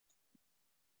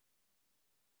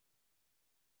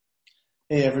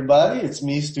Hey everybody, it's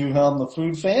me, Stu Helm, the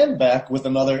food fan, back with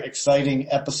another exciting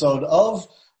episode of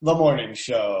The Morning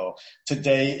Show.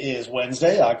 Today is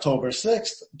Wednesday, October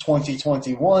 6th,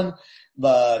 2021.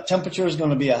 The temperature is going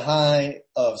to be a high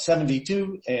of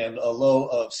 72 and a low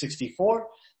of 64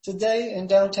 today in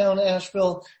downtown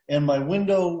Asheville. And my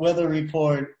window weather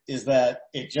report is that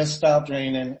it just stopped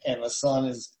raining and the sun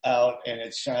is out and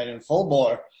it's shining full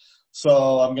bore.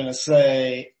 So I'm going to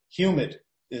say humid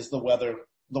is the window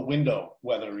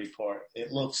weather report.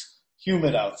 It looks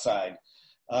humid outside.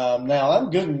 Now I'm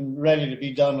good and ready to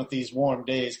be done with these warm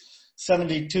days.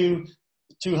 72,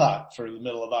 too hot for the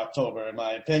middle of October in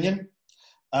my opinion.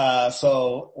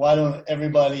 So why don't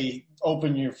everybody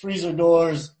open your freezer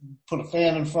doors, put a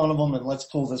fan in front of them, and let's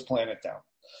cool this planet down.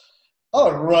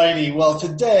 Alrighty, well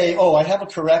today, I have a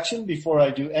correction before I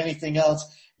do anything else.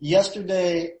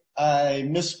 Yesterday I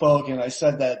misspoke and I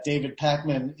said that David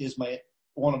Pakman is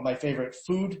one of my favorite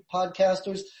food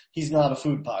podcasters. He's not a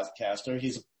food podcaster.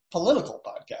 He's a political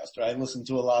podcaster. I listen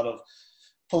to a lot of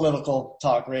political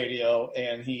talk radio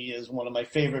and he is one of my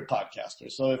favorite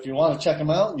podcasters. So if you want to check him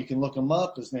out, you can look him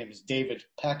up. His name is David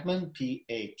Pakman,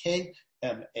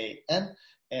 Pakman,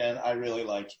 and I really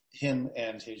like him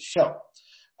and his show.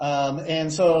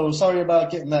 And so sorry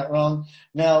about getting that wrong.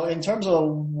 Now, in terms of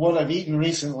what I've eaten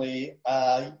recently,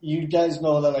 you guys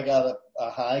know that I got a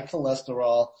high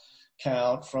cholesterol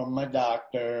count from my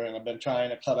doctor, and I've been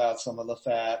trying to cut out some of the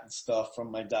fat and stuff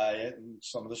from my diet and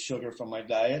some of the sugar from my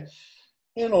diet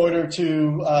in order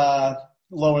to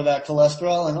lower that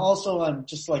cholesterol. And also I'm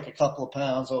just like a couple of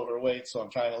pounds overweight, so I'm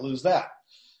trying to lose that.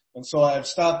 And so I've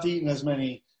stopped eating as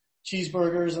many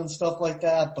cheeseburgers and stuff like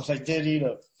that, but I did eat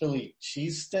a Philly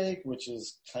cheesesteak, which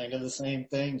is kind of the same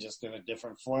thing, just in a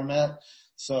different format.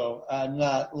 So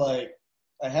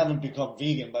I haven't become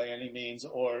vegan by any means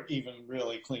or even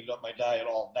really cleaned up my diet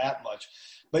all that much.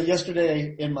 But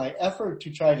yesterday, in my effort to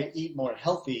try to eat more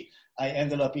healthy, I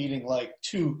ended up eating like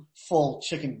 2 full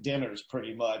chicken dinners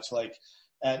pretty much. Like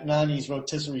at Nani's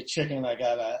Rotisserie Chicken, I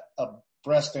got a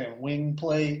breast and wing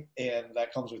plate, and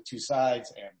that comes with 2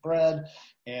 sides and bread.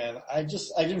 And I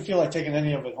didn't feel like taking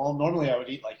any of it home. Normally I would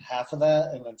eat like half of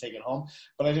that and then take it home,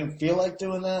 but I didn't feel like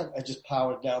doing that. I just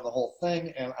powered down the whole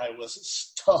thing and I was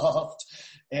stuffed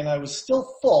and I was still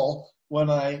full when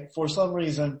I, for some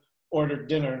reason, ordered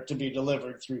dinner to be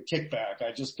delivered through Kickback.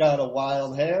 I just got a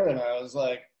wild hair and I was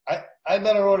like, I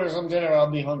better order some dinner. I'll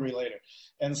be hungry later.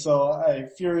 And so I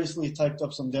furiously typed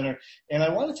up some dinner and I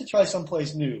wanted to try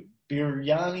someplace new.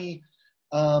 Biryani,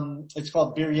 it's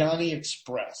called Biryani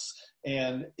Express,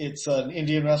 and it's an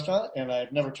Indian restaurant, and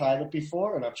I've never tried it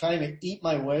before, and I'm trying to eat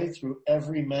my way through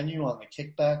every menu on the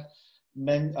Kickback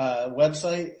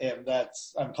website, and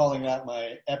I'm calling that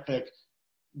my epic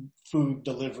food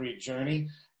delivery journey,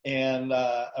 and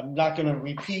I'm not going to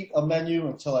repeat a menu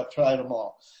until I've tried them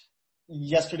all.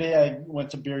 Yesterday I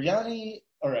went to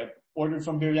I ordered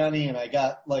from Biryani, and I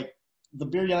got like the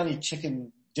Biryani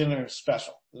chicken dinner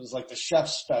special. It was like the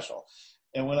chef's special.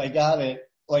 And when I got it,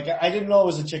 like I didn't know it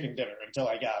was a chicken dinner until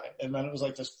I got it. And then it was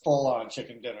like this full on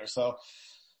chicken dinner. So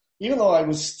even though I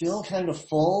was still kind of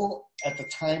full at the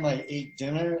time I ate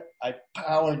dinner, I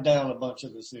powered down a bunch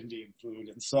of this Indian food.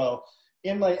 And so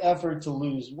in my effort to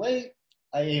lose weight,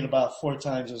 I ate about 4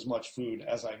 times as much food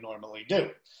as I normally do.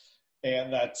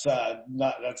 And that's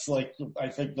like, I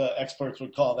think the experts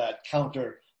would call that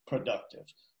counterproductive.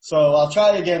 So I'll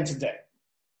try again today.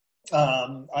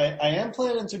 I am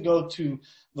planning to go to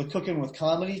the Cooking with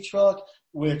Comedy truck,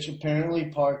 which apparently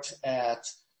parks at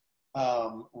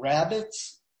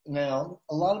Rabbits. Now,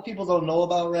 a lot of people don't know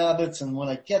about Rabbits, and when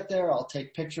I get there, I'll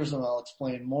take pictures and I'll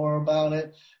explain more about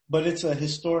it. But it's a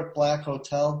historic black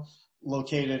hotel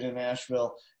located in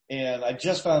Asheville, and I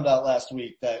just found out last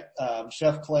week that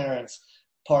Chef Clarence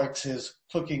parks his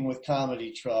Cooking with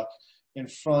Comedy truck in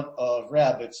front of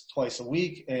Rabbits twice a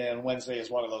week, and Wednesday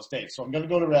is one of those days. So I'm going to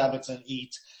go to Rabbits and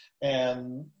eat,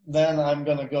 and then I've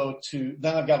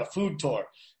got a food tour,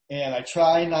 and I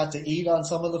try not to eat on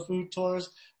some of the food tours,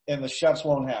 and the chefs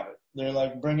won't have it. They're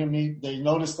like they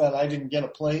notice that I didn't get a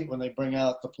plate when they bring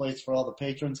out the plates for all the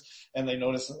patrons, and they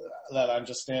notice that I'm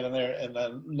just standing there, and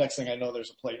then next thing I know,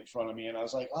 there's a plate in front of me, and I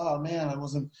was like, oh man, I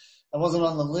wasn't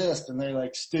on the list, and they're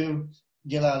like, Stu,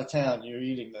 get out of town, you're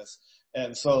eating this.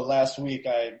 And so last week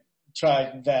I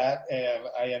tried that and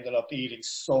I ended up eating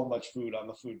so much food on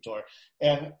the food tour.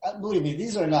 And believe me,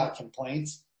 these are not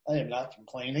complaints. I am not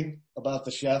complaining about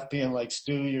the chef being like,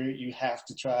 Stu, you have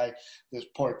to try this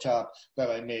pork chop that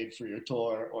I made for your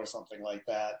tour or something like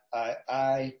that.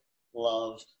 I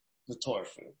love the tour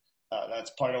food.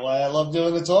 That's part of why I love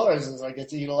doing the tours is I get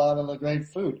to eat a lot of the great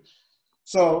food.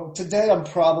 So today I'm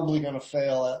probably going to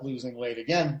fail at losing weight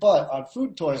again, but on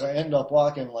food tours, I end up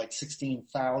walking like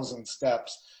 16,000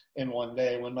 steps in one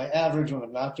day when my average when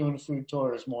I'm not doing a food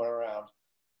tour is more around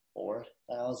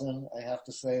 4,000. I have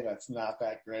to say that's not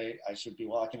that great. I should be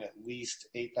walking at least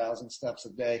 8,000 steps a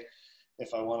day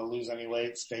if I want to lose any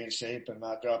weight, stay in shape and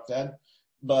not drop dead.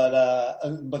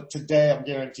 But today I'm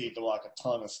guaranteed to walk a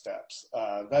ton of steps.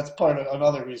 That's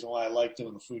another reason why I like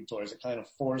doing the food tours. It kind of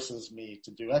forces me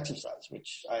to do exercise,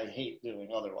 which I hate doing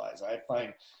otherwise. I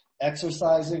find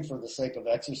exercising for the sake of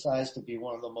exercise to be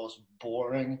one of the most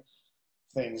boring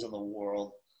things in the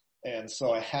world. And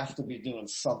so I have to be doing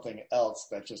something else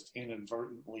that just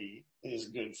inadvertently is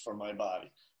good for my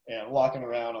body. And walking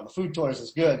around on the food tours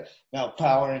is good. Now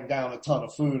powering down a ton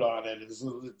of food on it is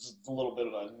it's a little bit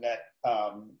of a net,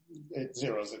 it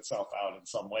zeroes itself out in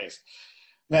some ways.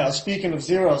 Now speaking of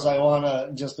zeros, I want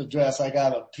to just address, I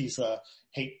got a piece of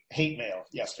hate mail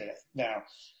yesterday. Now,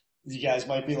 you guys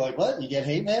might be like, what? You get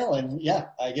hate mail? And yeah,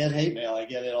 I get hate mail. I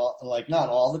get it all, like not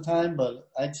all the time, but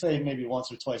I'd say maybe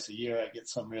once or twice a year I get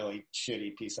some really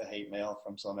shitty piece of hate mail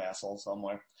from some asshole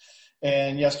somewhere.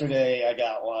 And yesterday I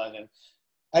got one and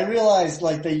I realized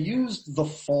like they used the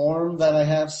form that I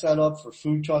have set up for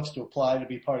food trucks to apply to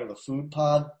be part of the food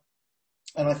pod.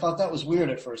 And I thought that was weird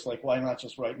at first. Like, why not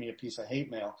just write me a piece of hate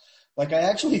mail? Like, I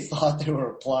actually thought they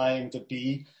were applying to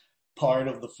be part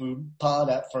of the food pod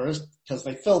at first because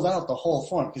they filled out the whole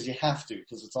form because you have to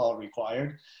because it's all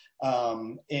required.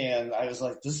 And I was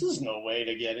like, this is no way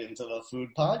to get into the food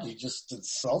pod. You just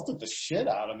insulted the shit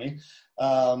out of me.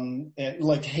 And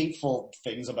like hateful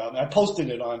things about me. I posted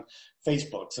it on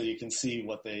Facebook so you can see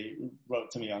what they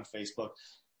wrote to me on Facebook.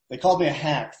 They called me a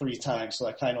hack 3 times, so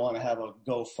I kind of want to have a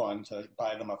GoFund to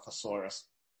buy them a thesaurus.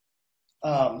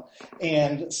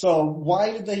 And so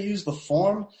why did they use the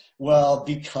form? Well,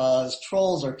 because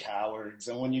trolls are cowards.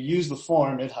 And when you use the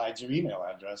form, it hides your email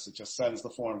address. It just sends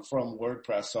the form from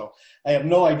WordPress. So I have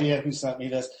no idea who sent me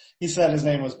this. He said his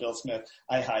name was Bill Smith.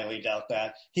 I highly doubt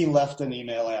that. He left an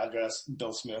email address,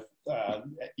 Bill Smith,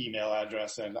 email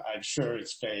address, and I'm sure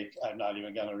it's fake. I'm not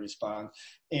even going to respond.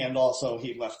 And also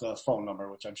he left a phone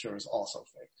number, which I'm sure is also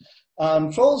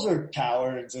fake. Trolls are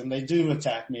cowards and they do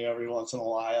attack me every once in a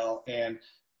while. And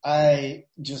I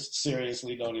just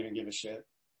seriously don't even give a shit.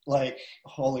 Like,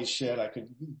 holy shit, I could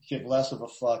give less of a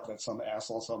fuck that some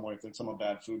asshole somewhere thinks I'm a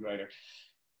bad food writer.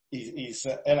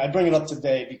 And I bring it up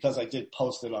today because I did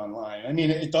post it online. I mean,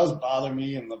 it does bother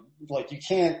me and you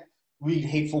can't read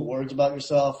hateful words about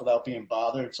yourself without being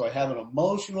bothered. So I have an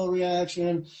emotional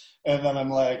reaction and then I'm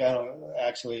like,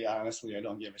 honestly, I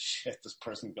don't give a shit. This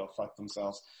person can go fuck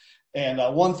themselves. And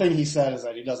one thing he said is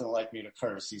that he doesn't like me to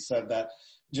curse. He said that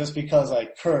just because I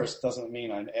curse doesn't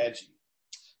mean I'm edgy.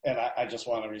 And I just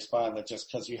want to respond that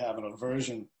just because you have an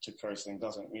aversion to cursing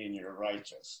doesn't mean you're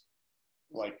righteous.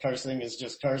 Like, cursing is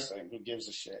just cursing. Who gives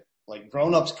a shit? Like,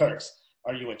 grown-ups curse.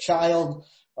 Are you a child?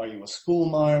 Are you a school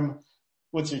marm?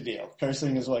 What's your deal?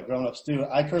 Cursing is what grown-ups do.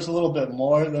 I curse a little bit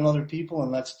more than other people,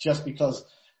 and that's just because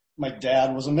my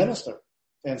dad was a minister.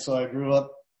 And so I grew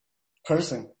up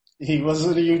cursing. He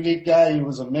wasn't a unique guy. He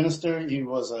was a minister. He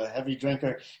was a heavy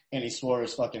drinker, and he swore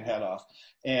his fucking head off.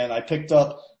 And I picked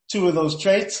up 2 of those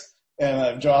traits, and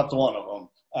I've dropped one of them.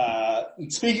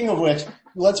 Speaking of which,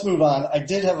 let's move on. I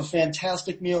did have a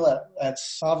fantastic meal at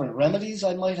Sovereign Remedies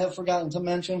I might have forgotten to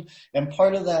mention. And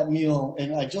part of that meal,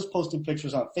 and I just posted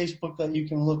pictures on Facebook that you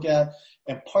can look at,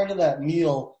 and part of that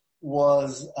meal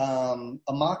was a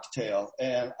mocktail.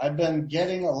 And I've been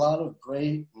getting a lot of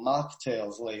great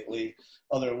mocktails lately.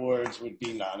 Other words would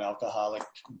be non-alcoholic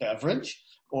beverage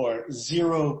or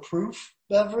zero proof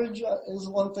beverage is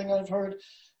one thing I've heard.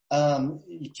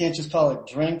 You can't just call it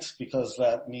drinks because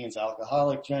that means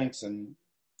alcoholic drinks. And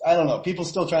I don't know, people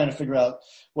still trying to figure out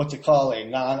what to call a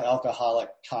non-alcoholic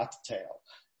cocktail.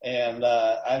 And,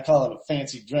 I call it a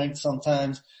fancy drink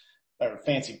sometimes or a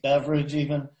fancy beverage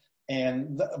even.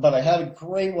 But I had a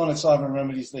great one at Sovereign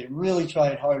Remedies. They really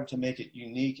tried hard to make it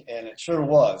unique and it sure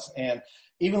was. And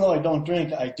even though I don't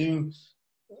drink, I do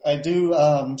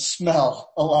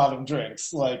smell a lot of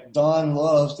drinks. Like Dawn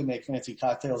loves to make fancy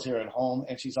cocktails here at home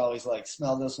and she's always like,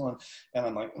 smell this one. And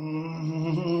I'm like,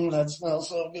 that smells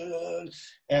so good.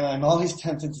 And I'm always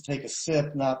tempted to take a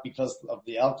sip, not because of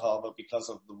the alcohol, but because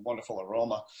of the wonderful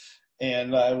aroma.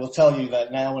 And I will tell you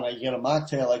that now when I get a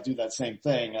mocktail, I do that same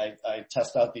thing. I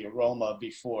test out the aroma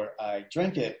before I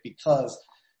drink it because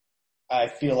I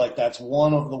feel like that's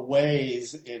one of the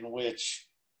ways in which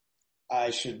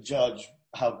I should judge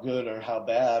how good or how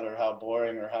bad or how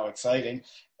boring or how exciting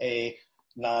a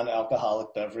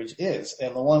non-alcoholic beverage is.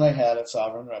 And the one I had at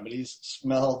Sovereign Remedies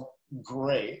smelled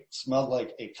great, smelled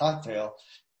like a cocktail.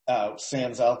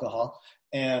 sans alcohol,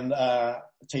 and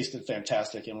tasted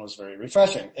fantastic and was very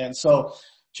refreshing. And so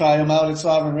try them out at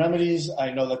Sovereign Remedies.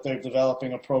 I know that they're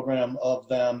developing a program of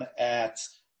them at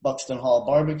Buxton Hall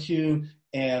Barbecue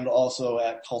and also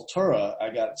at Cultura. I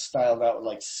got styled out with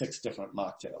like 6 different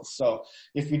mocktails. So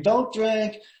if you don't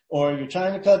drink, or you're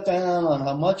trying to cut down on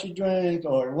how much you drink,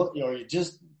 or you're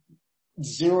just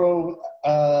zero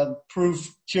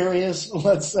proof curious,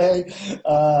 let's say,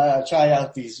 try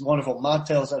out these wonderful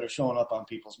mocktails that are showing up on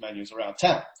people's menus around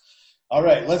town. All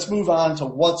right, let's move on to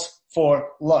what's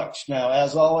for lunch. Now,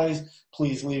 as always,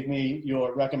 please leave me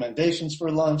your recommendations for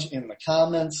lunch in the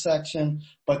comments section.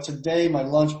 But today, my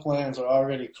lunch plans are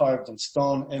already carved in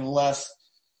stone unless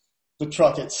the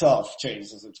truck itself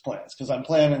changes its plans. Because I'm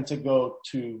planning to go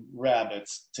to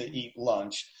Rabbits to eat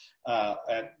lunch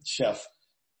at Chef.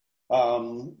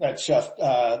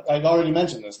 I've already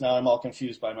mentioned this. Now I'm all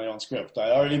confused by my own script.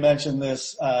 I already mentioned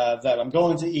this, that I'm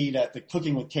going to eat at the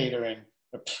Cooking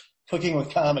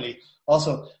with Comedy,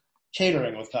 also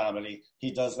Catering with Comedy.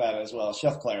 He does that as well.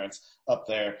 Chef Clarence up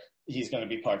there. He's going to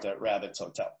be parked at Rabbits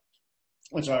Hotel,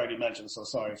 which I already mentioned. So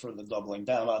sorry for the doubling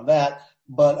down on that.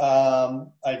 But,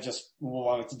 I just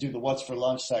wanted to do the what's for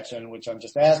lunch section, which I'm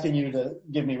just asking you to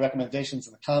give me recommendations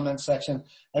in the comments section.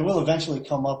 I will eventually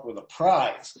come up with a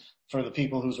prize for the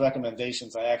people whose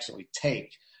recommendations I actually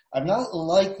take. I'm not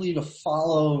likely to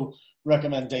follow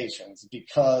recommendations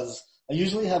because I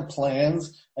usually have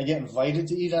plans. I get invited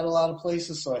to eat at a lot of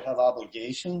places, so I have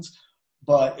obligations.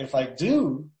 But if I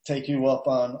do take you up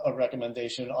on a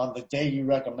recommendation on the day you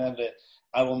recommend it,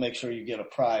 I will make sure you get a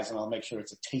prize, and I'll make sure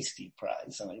it's a tasty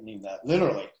prize, and I mean that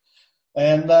literally.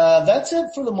 And that's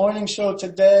it for the morning show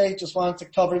today. Just wanted to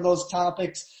cover those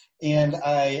topics, and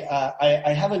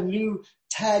I have a new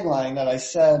tagline that I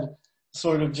said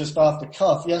sort of just off the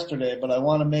cuff yesterday, but I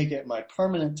want to make it my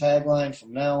permanent tagline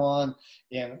from now on.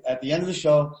 And at the end of the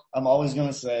show, I'm always going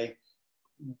to say,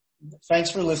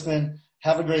 thanks for listening.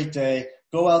 Have a great day.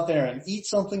 Go out there and eat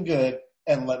something good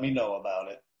and let me know about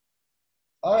it.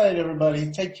 All right,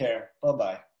 everybody. Take care.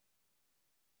 Bye-bye.